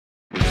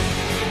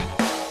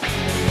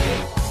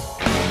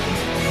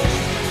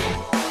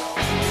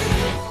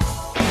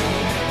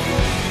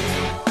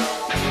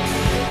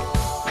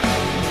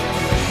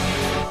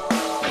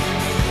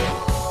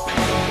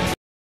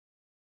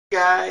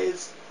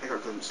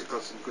announced I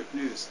got some good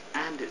news,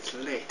 and it's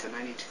late, and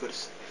I need to go to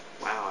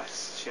wow, I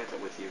shared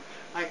that with you.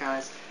 Hi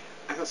guys,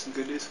 I got some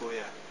good news for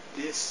you.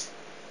 This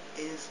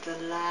is the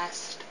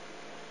last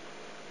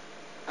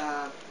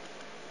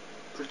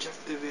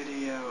Projector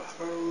video.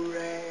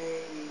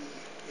 Hooray!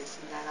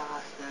 Isn't that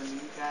awesome?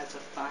 You guys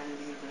are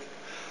finally like,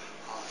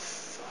 oh,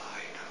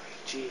 finally,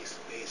 jeez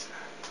Louise,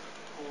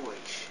 holy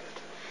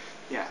shit.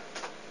 Yeah,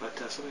 but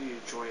some of you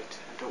enjoy it,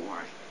 and don't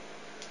worry.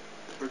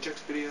 The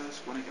Projector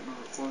videos, when I get my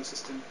recording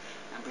system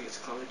and bring it to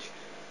college,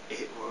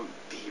 it won't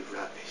be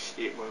rubbish.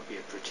 It won't be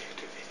a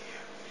Projector video.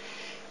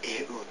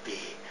 It will be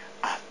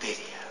a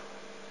video.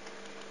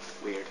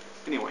 Weird.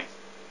 Anyway,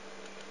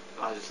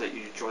 I'll just let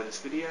you enjoy this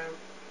video,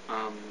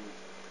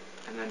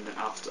 and then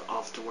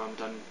after when I'm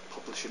done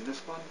publishing this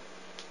one,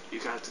 you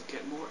guys will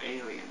get more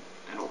Alien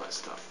and all that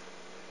stuff.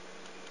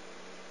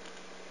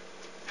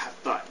 Have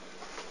fun.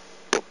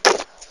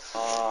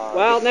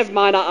 Well, never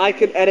mind, I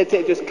can edit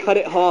it, just cut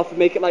it half and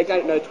make it like, I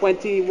don't know,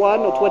 21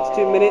 or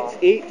 22 minutes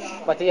each.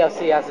 My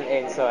DLC hasn't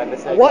in, so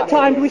there's no... What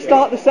time do we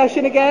start the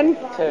session again?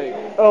 2.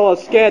 Oh, I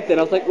was scared then.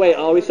 I was like, wait,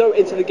 are we so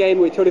into the game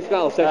we totally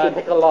forgot our session?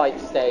 Pick a light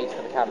stage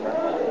for the camera.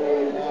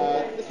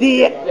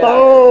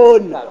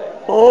 Phone!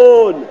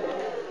 Phone!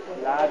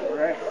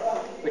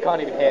 We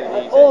can't even hear the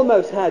music.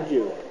 Almost had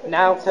you.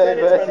 Naruto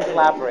versus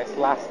Labyrinth,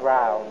 last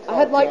round. I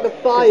had like the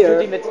fire.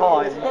 Judging the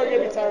time. It's probably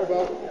going to be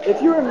terrible.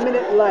 If you were a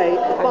minute late,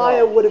 the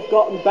fire would have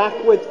gotten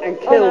backwards and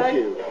killed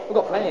you. We've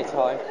got plenty of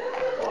time.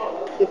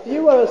 If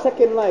you were a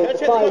second late,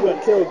 the fire would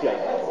have killed you.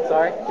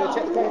 Sorry? Go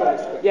check the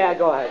combos. Yeah,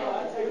 go ahead.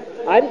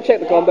 I didn't check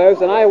the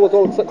combos and I was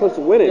all so close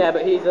to winning. Yeah,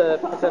 but he's a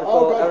 %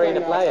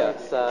 arena player,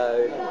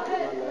 so...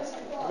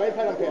 I've only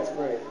played on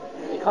PS3.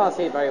 You can't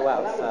see it very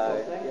well, so...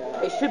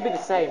 It should be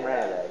the same,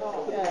 really.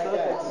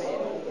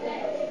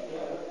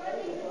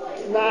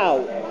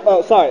 Now,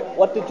 oh sorry,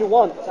 what did you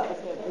want?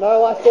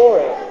 No, I saw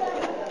it.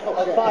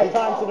 5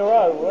 times in a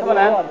row. What Come on,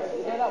 then.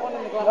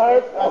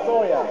 No, I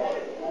saw ya.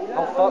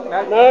 Oh, fuck,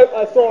 no. No,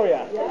 I saw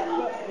ya.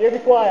 You be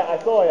quiet, I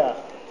saw ya.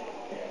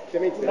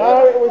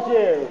 No, it was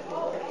you.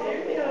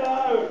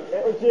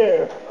 It was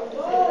you.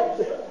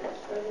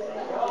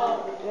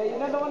 Yeah, you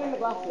know the one in the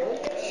glasses?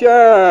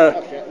 Sure.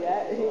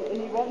 Yeah,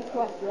 he wants to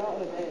ask you out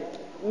on a date.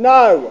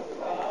 No.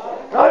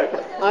 No.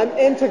 I'm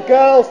into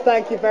girls,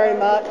 thank you very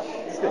much.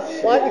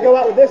 Why don't you go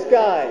out with this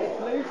guy?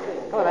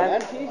 Come on,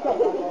 then.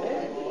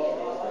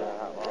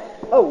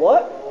 Oh,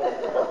 what?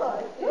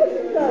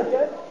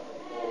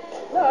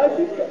 No,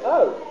 she's good.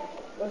 Oh.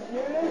 Was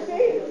you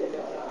Lucy?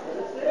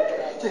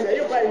 Yeah,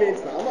 you're baiting me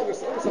into that. I'm not going to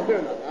stop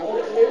doing that now.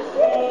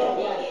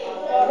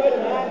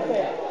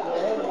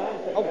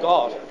 Oh,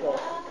 God.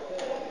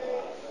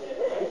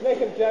 He's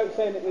making a joke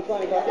saying that we're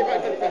trying to go out.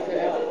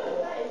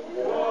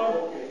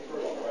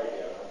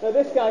 No,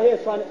 this guy here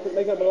is trying to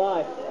make up a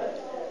lie.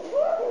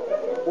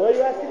 Were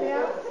you asking me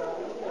out?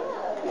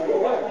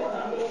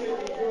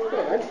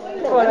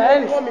 Come on,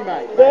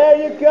 then. There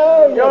you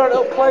go. You're an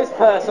up-close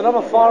person, I'm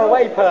a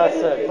far-away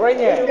person. Bring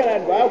it. It's going to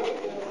end well.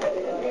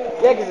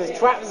 Yeah, because there's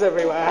traps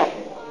everywhere.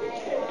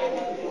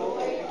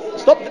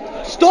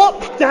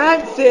 Stop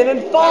dancing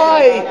and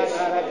fight!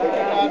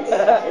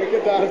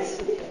 Good dance.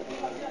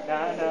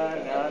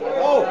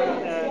 Oh!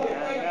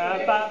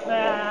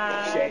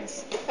 Shit.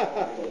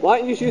 Why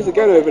don't you just use the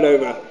gun over and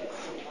over?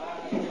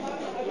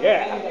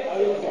 Yeah.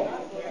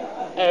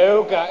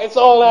 Ogre. It's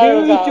all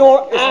ogre. Use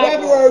your It's axe.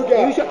 never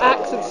ogre. Use your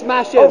axe and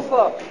smash him. Oh,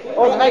 fuck.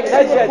 Oh, make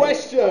Excellent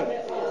question.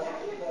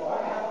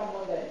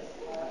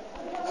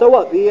 So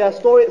what? The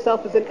story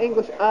itself is in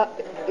English.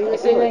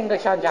 It's in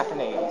English and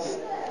Japanese.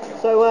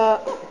 So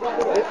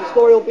the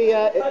story will be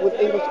with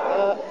English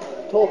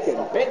talking.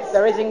 Bits.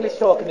 There is English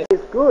talking.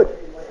 It's good.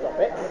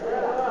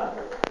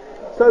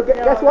 So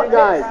guess what,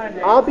 guys?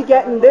 I'll be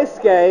getting this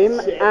game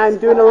and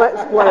doing a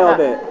let's play of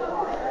it.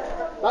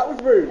 That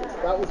was rude.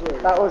 That was rude.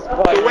 That was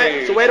quite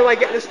rude. So where do I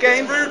get this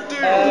game? I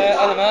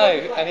don't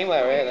know.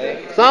 Anywhere,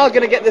 really. So I'm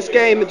gonna get this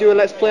game and do a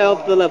let's play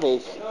of the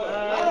levels.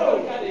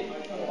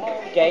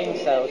 Game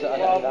sales that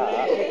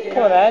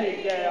Come on, then.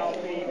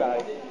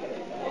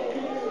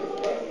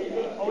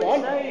 I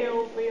would say it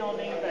will be on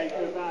eBay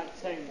for about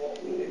 £10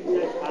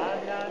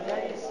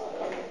 nowadays.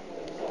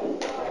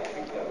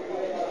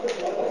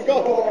 You've got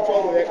to pull the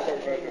control of the Xbox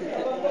version.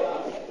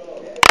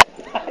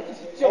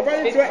 I'm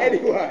running into it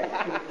anyway.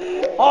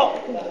 Up!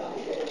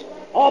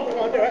 Come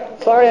on, do it.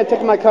 Sorry, I'm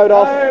taking my coat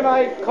off. Oh,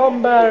 my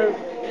combo.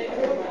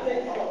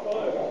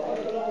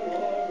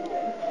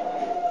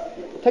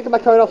 Taking my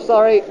coat off,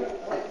 sorry.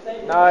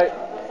 No.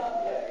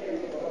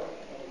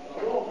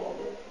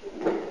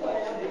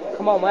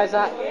 Come on, where's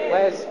that?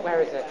 Where is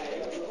it?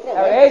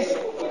 There it is.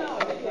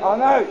 Oh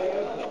no.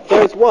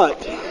 There's what?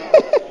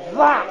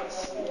 That.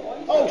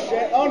 Oh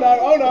shit. Oh no.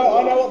 I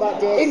know what that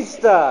does.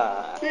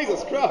 Insta.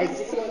 Jesus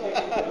Christ.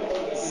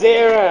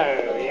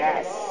 0.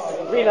 Yes.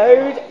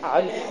 Reload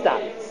and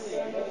stats.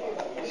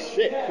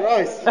 Shit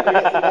Christ. Who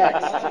gets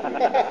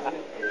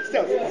next?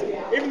 Still,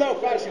 even though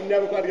I've actually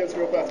never played against a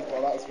real person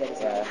before, that was fun as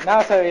hell.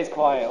 Naruto is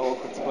quite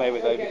awkward to play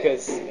with though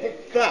because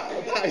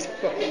That is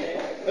fucking...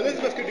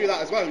 Elizabeth could do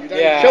that as well. You don't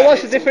Yeah. Show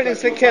us a different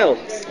instant kill.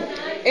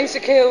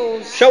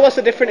 Insta-kills. Show us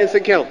a different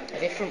instant kill. A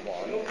different one.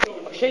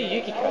 I'll show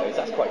you Yukiko's,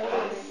 that's quite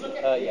cool.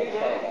 Yeah, okay.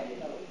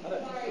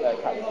 Right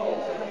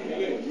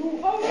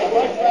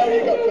now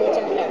you got caught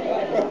on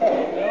camera.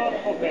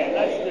 Okay,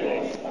 let's do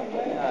this.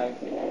 No.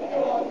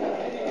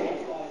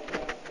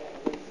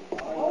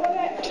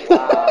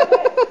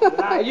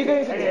 Are you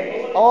going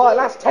to... Oh,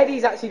 that's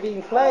Teddy's actually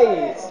being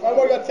played. Oh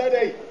my god,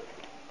 Teddy!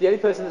 The only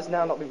person that's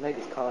now not been played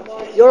is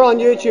Carnage. You're on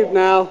YouTube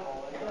now.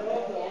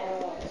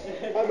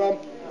 Hi, Mum.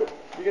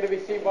 You're going to be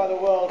seen by the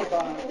world,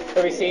 son.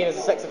 He'll be seen as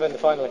a sex offender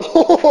finally.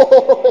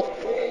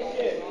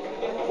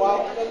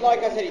 Well,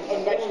 like I said, it's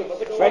unmentionable.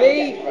 But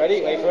Ready,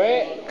 wait for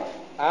it.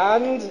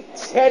 And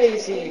Teddy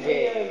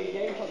TV.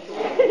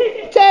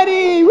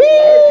 Teddy, woo!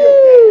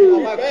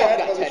 I might fuck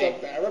that Teddy.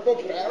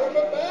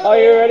 Are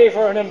you ready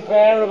for an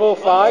unbearable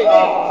fight?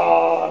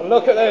 Oh,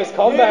 look at those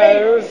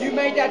combos. You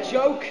made that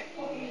joke?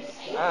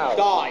 Ow.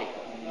 Die.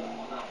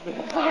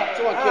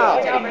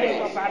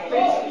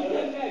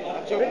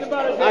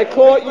 I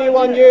caught you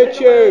on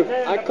YouTube.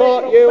 I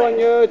caught you on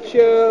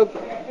YouTube.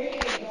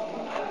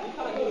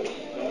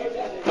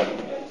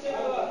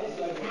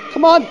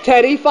 Come on,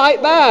 Teddy,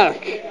 fight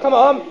back. Come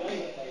on.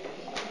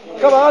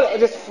 Come on,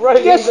 just throw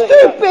You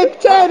stupid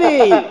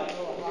Teddy.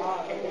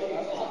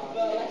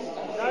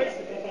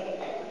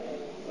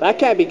 That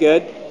can't be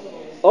good.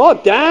 Oh,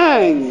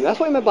 dang. That's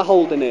what I meant by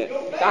holding it.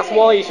 That's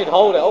why you should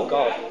hold it. Oh,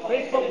 God.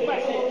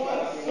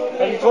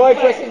 Have you tried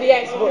pressing the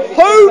X button?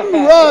 Home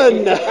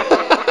run.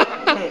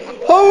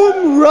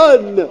 Home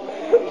run.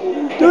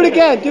 Do it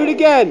again. Do it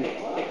again.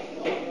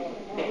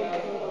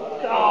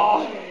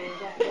 Oh.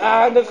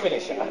 And the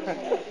finisher.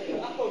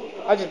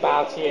 I just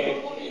bowed to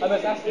you. I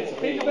must ask you to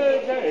please.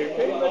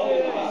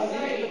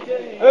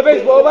 And a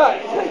baseball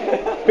bat.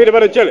 Peanut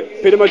butter jelly.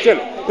 Peanut butter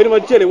jelly. Peanut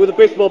butter jelly with a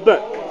baseball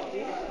bat.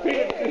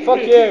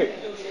 Fuck you.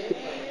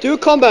 Do a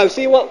combo.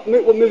 See what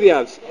move he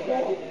has.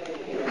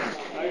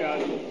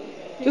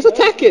 Just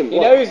attack him. He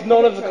knows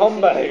none of the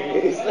combos.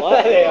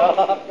 There they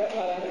are.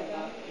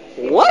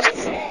 What?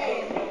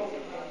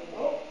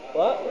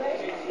 What?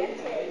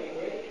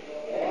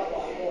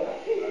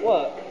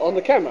 What? On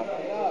the camera?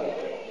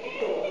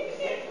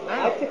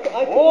 I took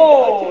a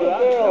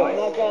girl,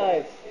 not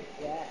guys.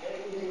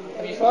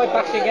 Have you tried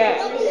bashing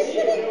X?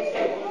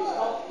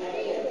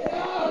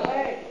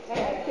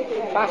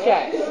 Bash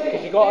X,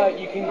 because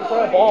you can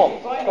throw a bomb.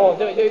 Go on,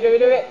 do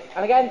it.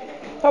 And again,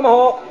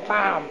 tomahawk,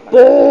 bam.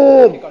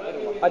 Boom!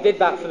 I did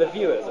that for the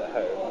viewers at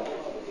home.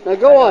 Now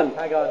go on.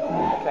 Hang on.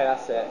 Okay,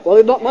 that's it. Well,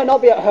 they might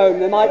not be at home.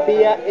 They might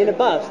be in a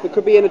bus. They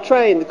could be in a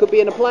train. They could be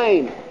in a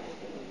plane.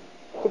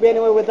 Could be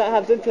anywhere with that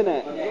has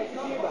internet.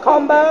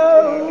 Combo!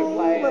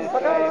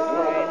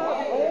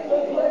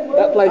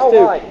 That place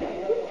too.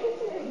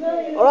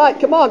 All right,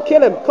 come on,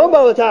 kill him.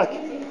 Combo attack.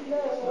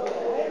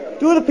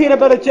 Do the peanut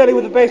butter jelly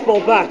with the baseball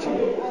bat.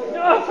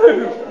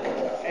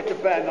 It's a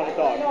bear, not a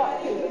dog.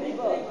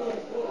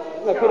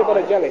 No, peanut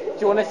butter jelly. Do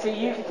you want to see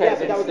Yukiko's Yeah,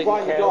 but that was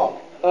instant the kill? dog.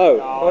 Oh.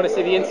 I want to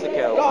see the insta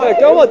kill. No,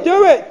 go on,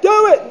 do it,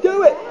 do it,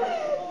 do it.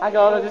 Hang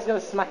on, I'm just going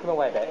to smack him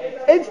away a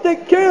bit.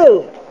 Instant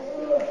kill.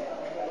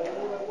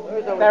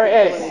 There it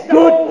is.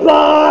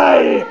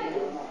 Goodbye.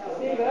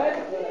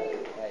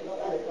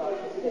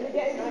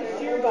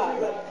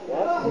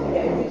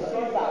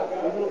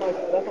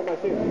 That's not my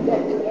shoe.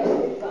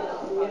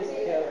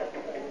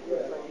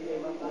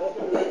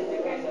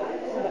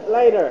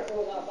 Later.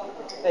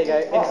 There you go,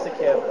 insta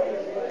kill.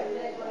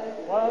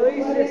 Well, at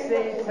least you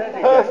see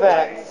Teddy.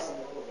 Perfect.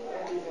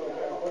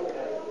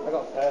 I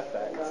got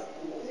perfect.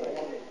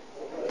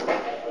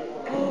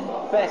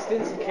 Best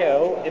insta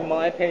kill, in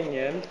my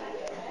opinion.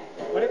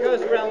 When it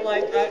goes around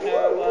like, I don't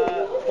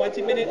know,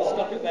 20 minutes,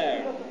 stop it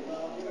there.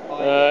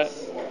 I'm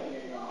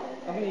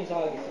going to use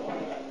Iris.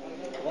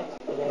 What?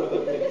 I'm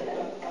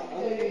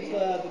going to use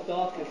the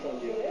darkness on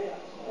you.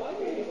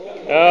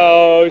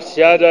 Oh,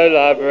 Shadow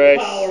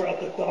Labyrinth. Power of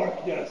the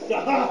darkness.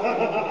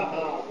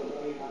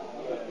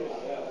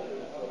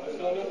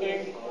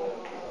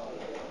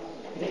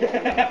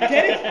 Get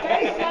his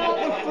face out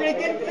the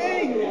friggin'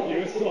 thing!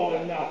 You saw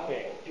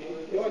nothing.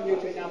 You're on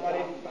YouTube now,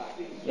 buddy.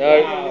 No,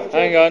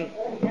 hang on.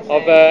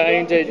 I've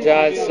aimed it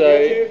down, so...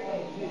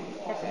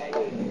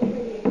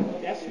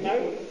 Yes, no?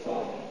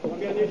 I'll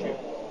be on YouTube.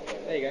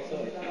 There you go,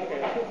 sorry. Okay.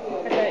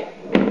 Okay.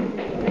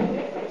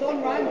 It's on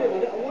random.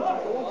 I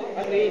want it.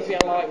 That needs to be a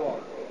light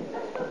one.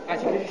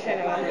 Actually, we just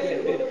Shadow Labyrinth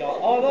and do the dark.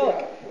 Oh, look!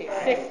 It's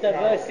sister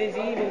versus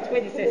evil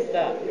twin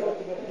sister.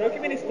 Don't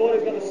give me any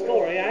spoilers about the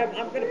story.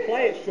 I'm going to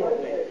play it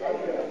shortly.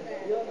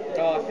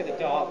 Oh, I picked the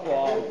dark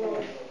one.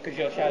 Because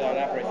you're Shadow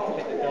Labyrinth, I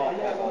picked the dark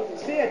one.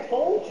 See, I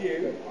told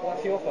you.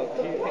 What's your fault?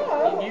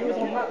 You was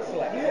on that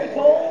select. You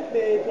told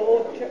me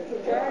to check the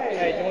train.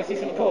 Hey, do you want to see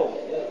something cool?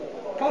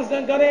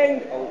 Constant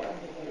gunning! Oh.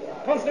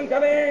 Constant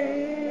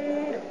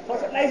gunning!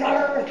 Constant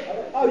laser!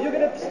 Oh, you're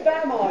going to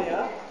spam, are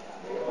you?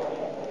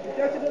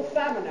 You're going to do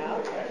spammer now?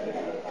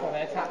 Come on,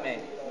 then, attack me.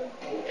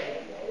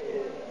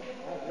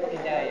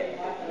 Fucking dare you.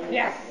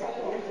 Yes!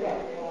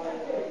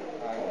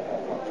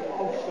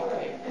 Oh,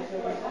 shocking.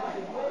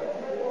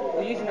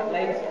 Well, you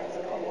lasers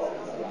constantly.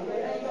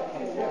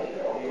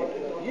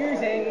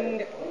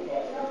 Using. I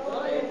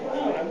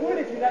would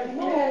if you let me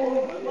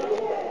move.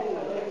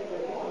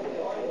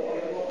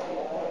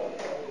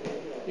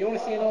 You want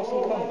to see an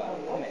awesome combat?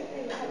 Come in.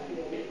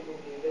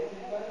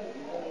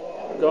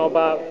 Got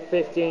about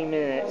 15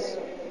 minutes.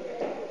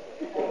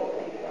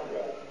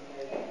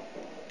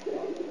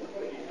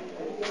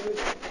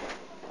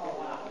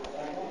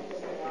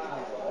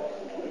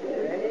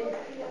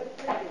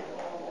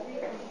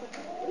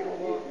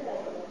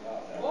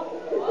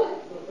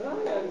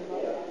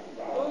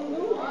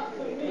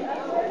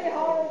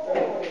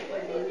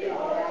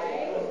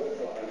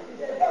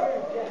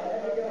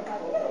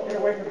 Get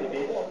away from me,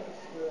 bitch.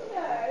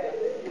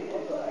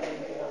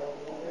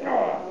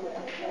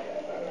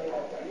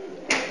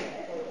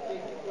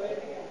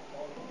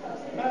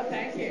 Oh,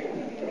 thank you.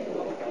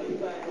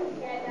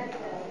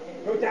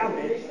 Go down,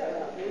 bitch.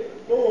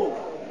 Boom.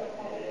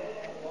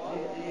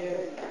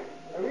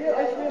 I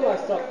just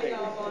realized something.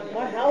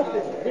 My health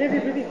is really,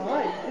 really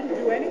high. It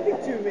didn't do anything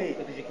to me.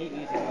 Because you keep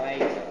using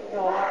laser.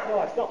 No,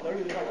 I stopped. I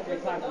really was like 3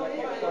 times and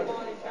I started.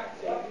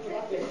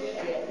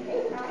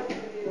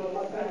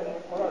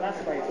 Oh, no,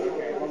 that's right.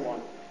 Okay, wrong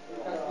one.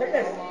 Take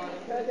this.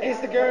 It's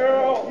the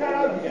girl!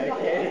 No, you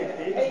don't get it,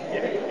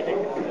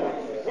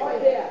 bitch.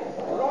 Right here.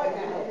 Right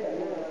now.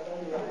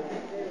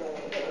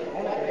 I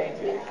want to grenade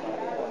you.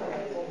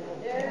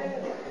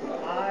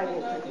 I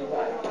will pick you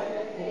up.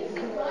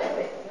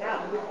 Ow.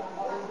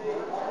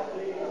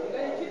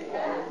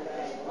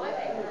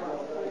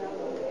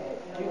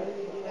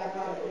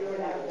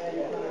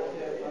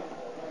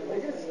 Are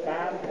you going to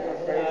spam?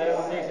 No,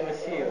 I'm using a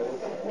shield.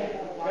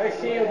 Go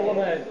shield,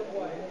 woman!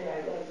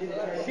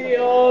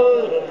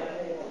 Shield!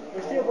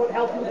 The shield won't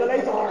help you with the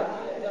laser.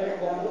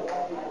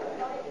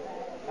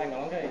 Hang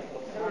on, I'm going to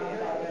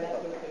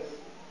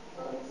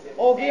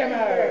Orgia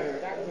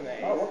mode!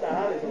 Activate. Oh, what the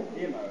hell is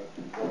Orgia mode?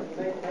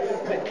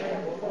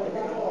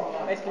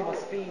 Basically, my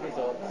speed is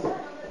up.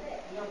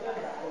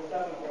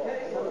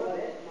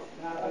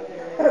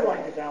 I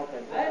like this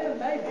helping.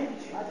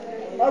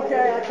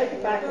 Okay, I take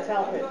it back, it's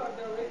helping.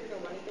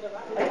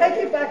 I take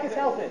it back, it's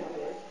helping.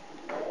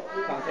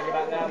 Can't take it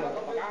back now,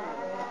 motherfucker.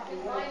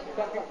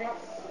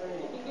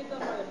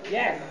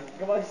 Yes!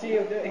 Come on,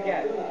 shield, do it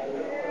again.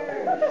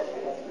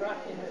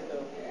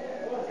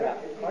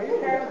 Are you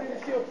carrying on through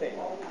the shield thing?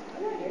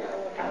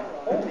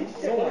 Holy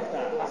shit, what's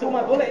that? That's all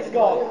my bullets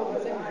gone.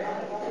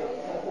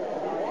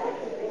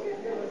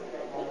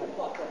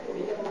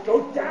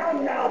 Go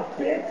down now,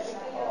 bitch!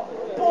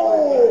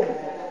 Boom!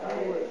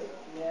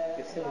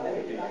 You'll still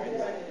never do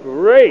this.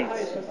 Great!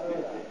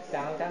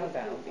 Down, down,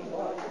 down. B.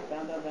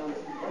 Down, down, down.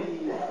 B.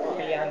 B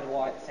and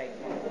Y at the same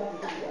time.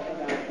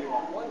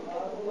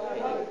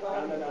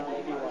 Down, down, down.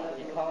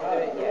 You can't do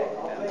it yet,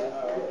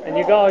 remember? And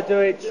you gotta do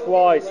it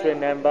twice,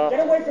 remember?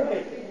 Get away from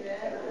me!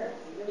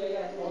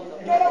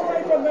 Get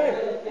away from me!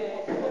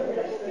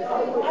 I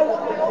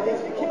want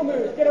these to kill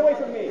moves. Get away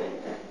from me!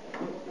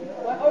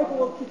 My ogre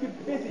will keep you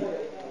busy.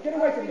 Get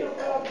away from me!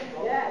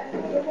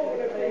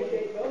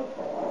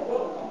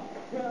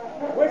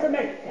 Away from me!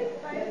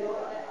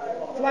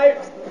 Float!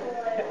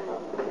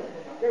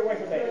 Get away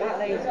from me! That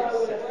laser is such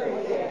bullshit.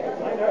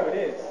 I know it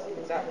is.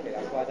 Exactly,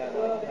 that's why I don't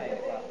like playing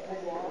it that way.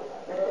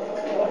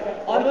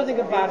 I'm putting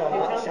a ban on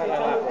that Shadow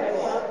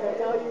Labyrinth.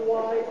 Tell you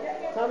why.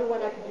 Tell me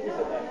when I can use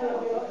it then.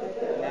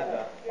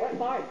 Never. Alright,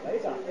 fine.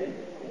 Laser.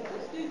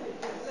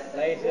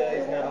 Laser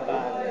is never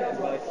banned, as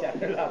well as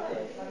Shadow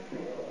Labyrinth.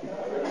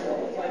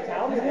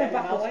 Tell me I'm then,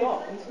 back and I'll away.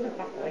 stop. I'm just going to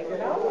back away from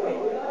Tell it. me.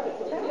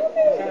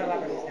 Shadow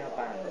Labyrinth is now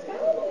banned.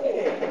 Tell me.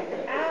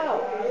 Ow.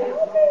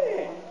 Tell me.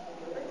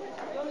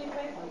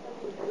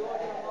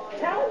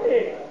 Tell me.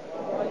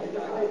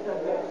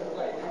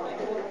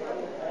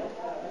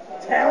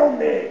 Tell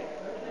me.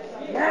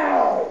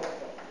 Now.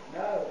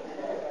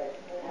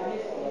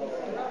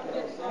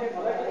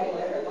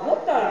 What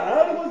the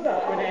hell was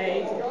that?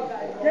 Grenade.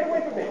 Get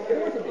away from me. Get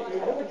away from me. I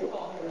don't want you.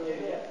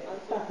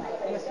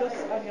 I'm still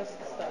stuck.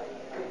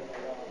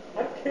 I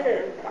don't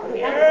care. I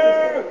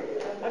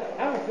don't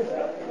have a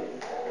sister.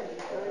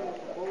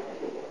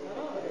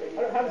 I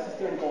don't have a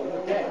sister anymore.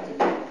 You're dead to me.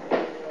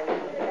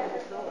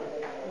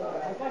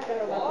 If I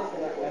shadow my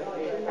sister like that,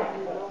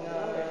 No.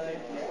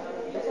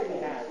 looks like he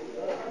has.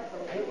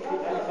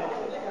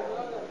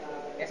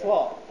 Guess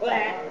what?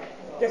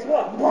 Guess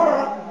what?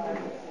 Well,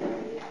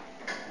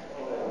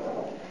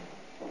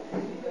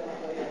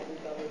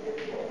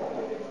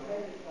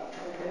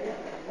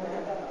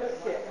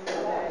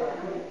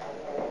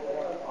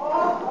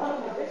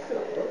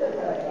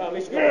 at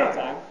least you got that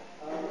time.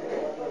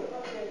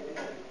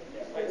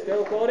 Wait, still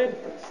recording?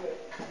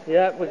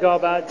 Yeah, we got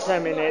about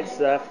 10 minutes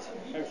left.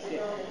 Oh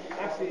shit.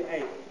 Actually,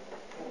 8.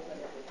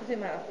 Doesn't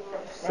matter.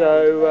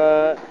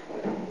 So,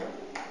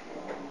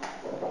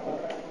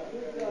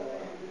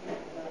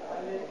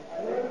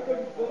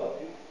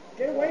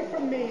 Get away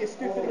from me, you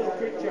stupid little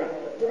creature.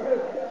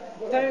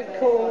 Don't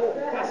call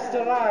Get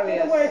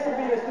Pastoralius. away from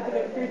me, you stupid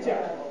little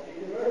creature.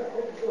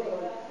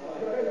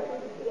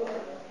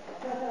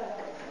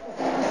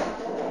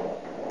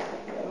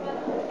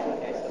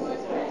 Okay, stop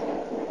this.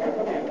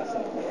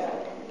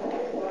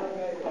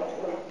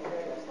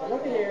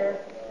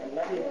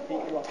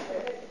 off of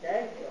it,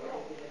 okay?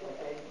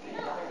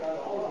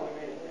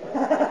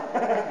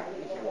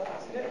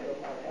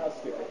 That was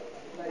stupid.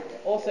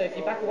 Also, if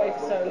you back away for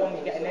so long,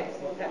 you get a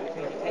negative effect, which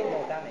means you take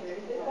more damage.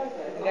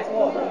 And guess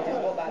what? You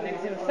just got that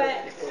negative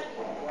effect.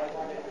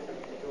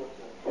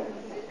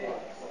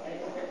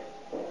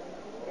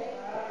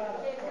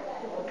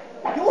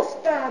 You're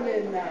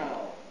spamming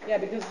now. Yeah,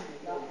 because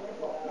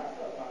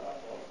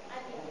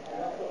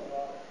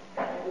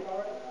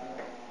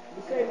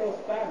You say no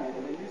spamming,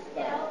 and then you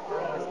spam.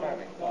 my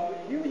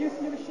spamming. You were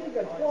using your machine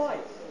gun twice.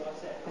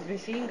 Because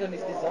machine gun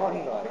is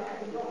designed like.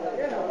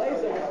 Yeah, the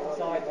laser was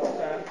designed to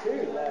spam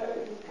too.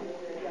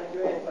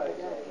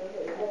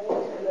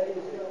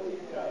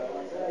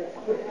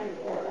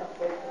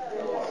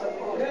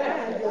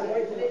 And you're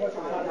waiting for the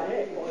person to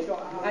hit.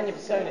 And your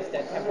persona's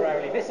dead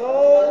temporarily.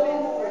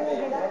 Missile!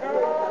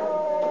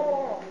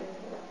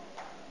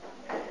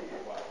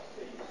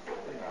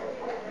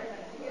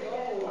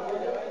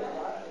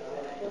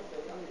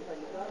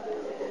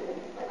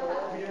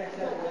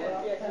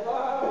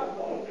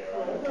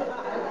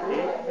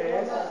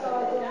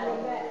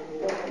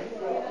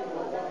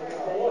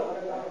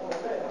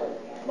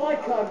 Like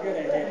I'm gonna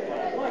hit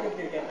that. Like I'm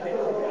gonna get hit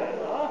from that,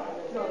 huh?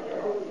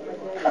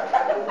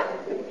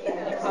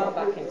 You can't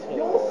back into a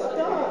You're wall.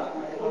 stuck.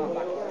 Can't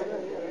back.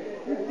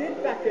 You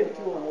did back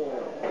into a wall.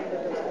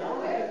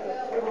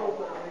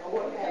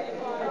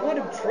 What a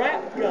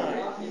trap,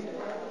 guys.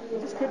 You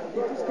just couldn't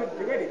do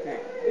anything.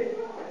 There's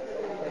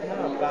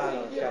now a ban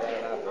on Shadow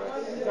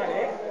Elaborate. Is that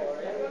it?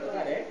 Is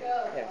that it?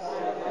 Yes.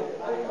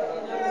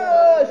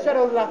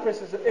 Shadow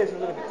Lapras is a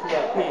little bit too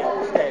OP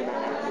on this game.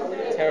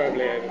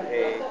 Terribly OP.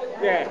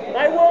 Yeah,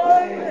 I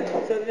won!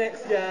 So the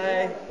next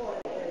guy.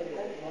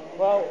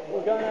 Well,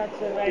 we're going to have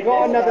to make We've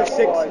got this another about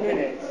 6 5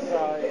 minutes.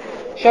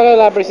 So, Shadow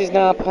Labras is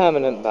now a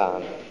permanent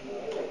ban.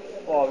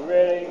 what,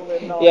 really?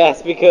 We're not...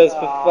 Yes, because for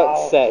Oh.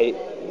 fuck's sake.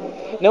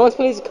 No one's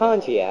played as a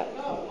kanji yet.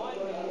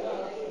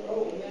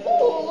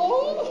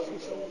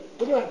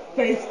 Look at that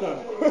face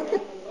though.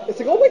 It's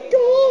like, oh my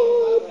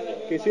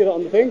god! Can you see that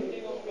on the thing?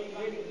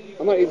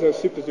 I might use a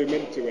super zoom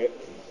into it.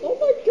 Oh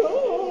my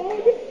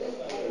god!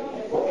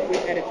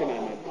 Good editing,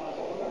 man.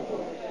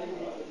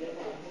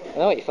 I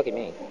know what you fucking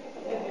mean.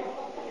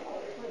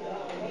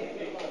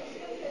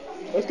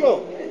 Let's go!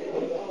 We're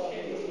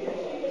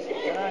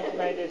going to have to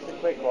make this a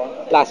quick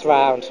one. Last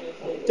round.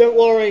 Don't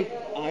worry,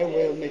 I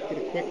will make it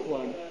a quick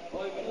one.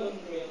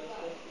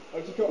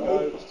 I've just got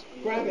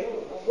grab it.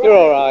 You're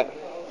alright.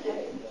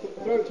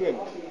 Throw it to him.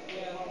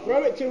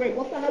 Throw it to him.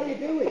 What the hell are you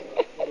doing?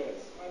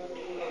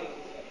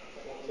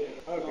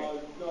 Okay.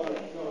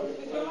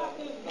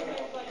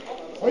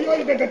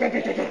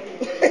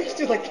 He's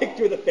just like kicked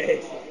you in the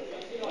face.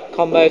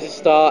 Combo to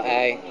start,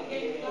 eh?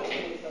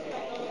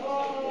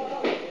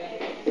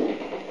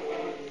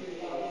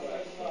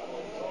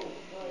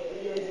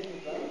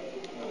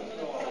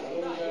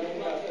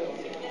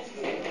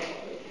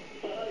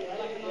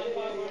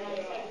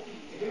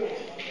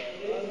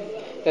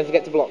 Don't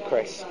forget to block,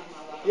 Chris.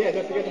 Yeah,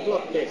 don't forget to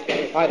block, Chris.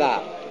 Like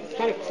that. It's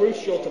kind of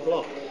crucial to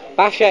block.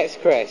 Bash X,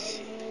 Chris.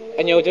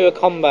 And you'll do a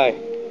combo.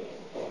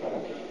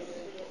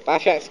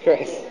 Bash X,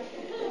 Chris.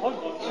 I'm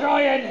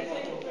trying!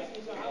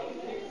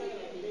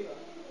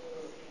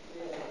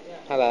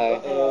 Hello.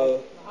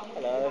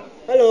 Hello.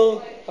 Hello.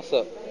 What's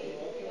up?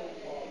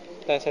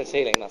 Don't say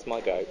ceiling, that's my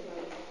goat.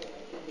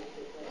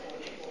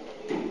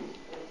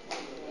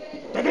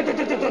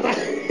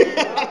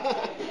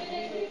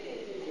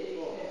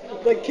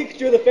 Like kicked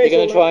you in the face. You're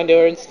going to try and do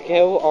an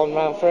insta-kill on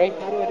round 3?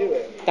 How do I do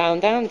it? Down,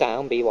 down,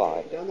 down, BY.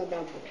 Down,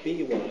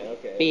 B, Y,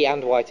 okay. B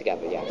and Y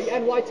together, yes. B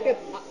and Y together.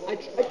 I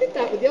did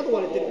that with the other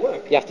one, it didn't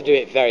work. You have to do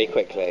it very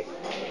quickly.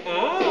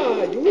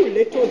 Ah, you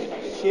little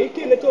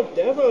shaky little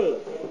devil.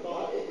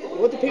 You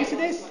want a piece of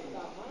this?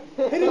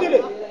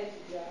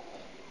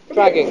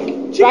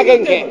 Dragon. Cheeky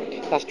Dragon little devil.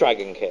 kick. That's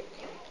dragon kick.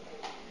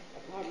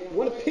 You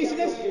want a piece of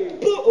this?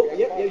 Oh,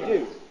 yep, you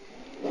do.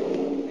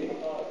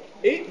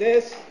 Eat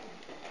this.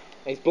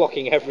 He's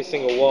blocking every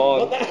single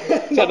one. Not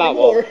Except that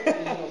anymore.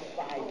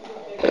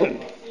 one.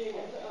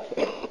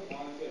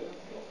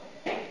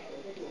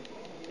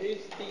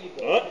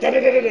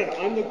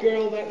 I'm the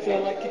girl that's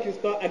like kicking his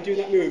butt and doing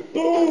that move.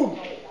 Boom!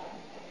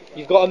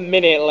 You've got a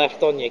minute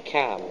left on your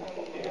cam.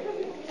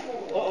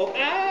 Uh-oh.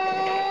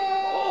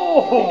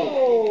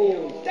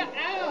 Ow!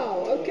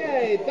 Ow!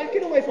 Okay,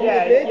 backing away from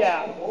Yeah, the bitch.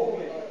 yeah.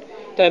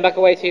 Don't back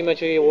away too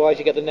much, otherwise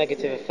you get the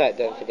negative effect,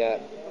 don't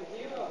forget.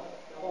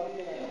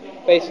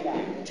 Basically,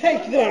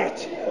 Take that!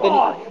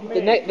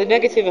 the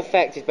negative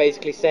effect is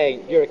basically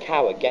saying you're a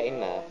coward, get in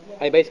there.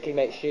 And it basically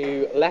makes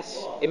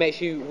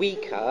you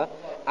weaker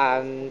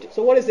and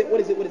So what is it?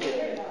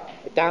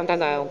 down, down,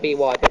 down,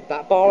 BY. But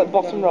that bar at the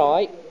bottom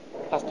right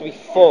has to be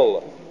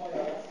full.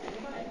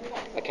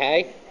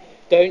 Okay?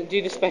 Don't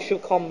do the special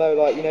combo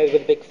like, with the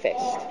big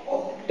fist.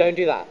 Don't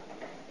do that.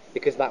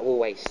 Because that will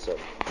waste some.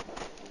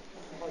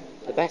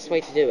 The best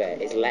way to do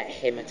it is let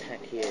him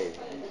attack you.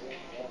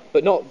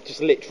 But not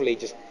just literally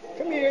just...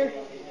 Come here.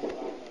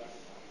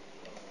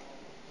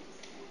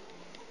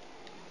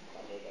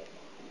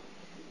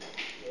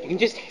 You're can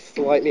just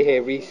slightly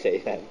hear Reese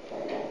then.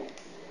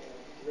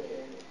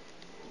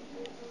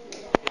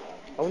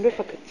 I wonder if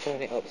I could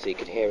turn it up so you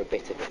could hear a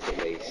bit of it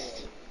at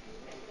least.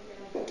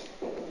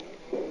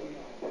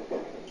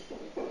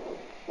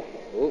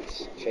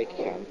 Oops, shaky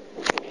cam.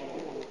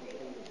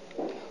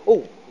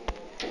 Oh!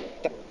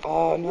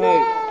 Oh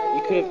no!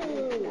 You could have...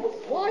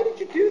 Why did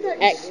you do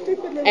that, you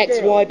stupid little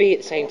girl? XYB at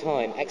the same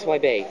time.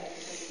 XYB.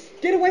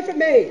 Get away from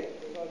me!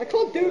 I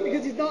can't do it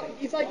because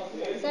he's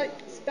like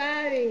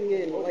spatting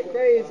in like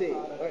crazy.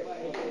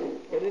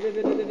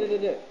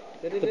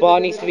 The bar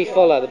needs to be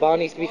fuller. The bar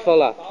needs to be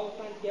fuller.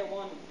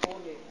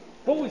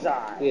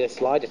 Bullseye! Yeah,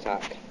 slide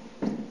attack.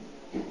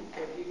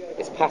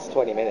 It's past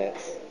 20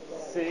 minutes.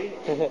 See?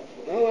 Oh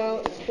well,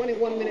 it's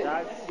 21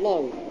 minutes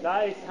long.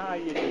 That is how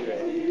you do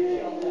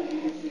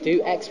it.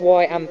 Do X,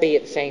 Y, and B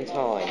at the same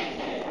time.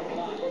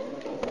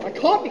 I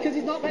can't because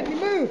he's not letting me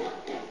move.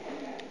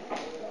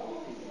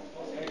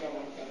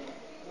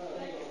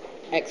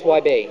 X, Y,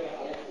 B.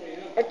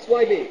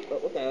 XYB.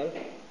 What the hell?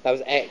 That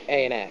was A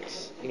and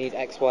X. You need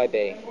X, Y,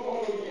 B.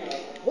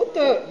 What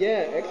the?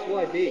 Yeah,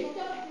 XYB.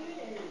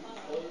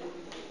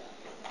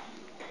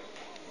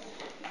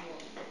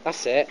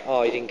 That's it.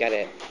 Oh, you didn't get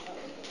it.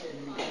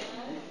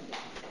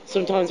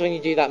 Sometimes when you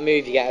do that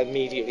move, you get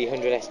immediately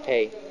 100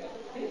 SP.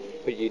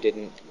 But you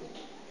didn't.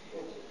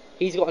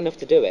 He's got enough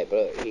to do it,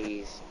 but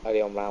he's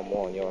only on round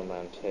 1, you're on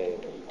round 2.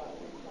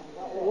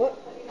 What?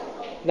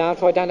 Now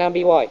try down, down, BY.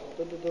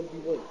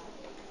 WW1.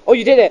 Oh,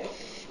 you did it!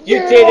 You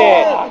did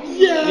it!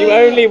 Yeah! You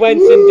only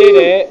went and did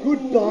it.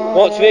 Goodbye.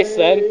 Watch this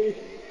then.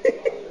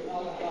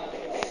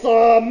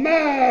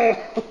 Summer!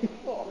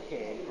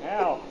 Fucking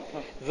hell.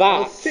 I'll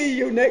That see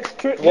you next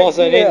trip. was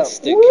an year.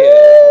 instant Woo!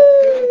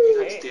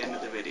 kill. That's the end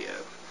of the video.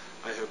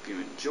 I hope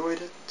you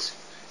enjoyed it.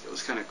 It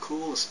was kind of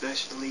cool,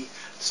 especially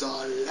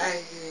Soleil.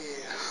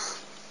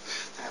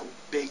 That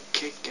big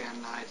kick,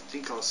 and I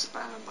think I was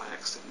spamming by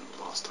accident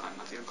last time.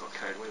 I think I got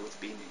carried away with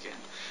beam again.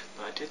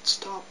 But I did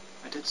stop,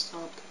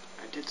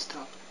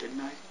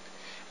 didn't I?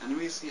 And the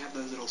reason you have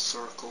those little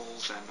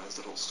circles and those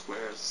little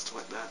squares and stuff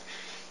like that,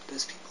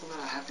 there's people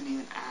that I haven't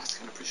even asked,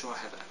 and I'm pretty sure I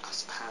have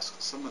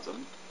asked some of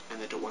them, and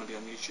they don't want to be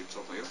on YouTube,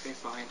 so I'm like, okay,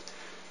 fine,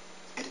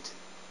 edit it.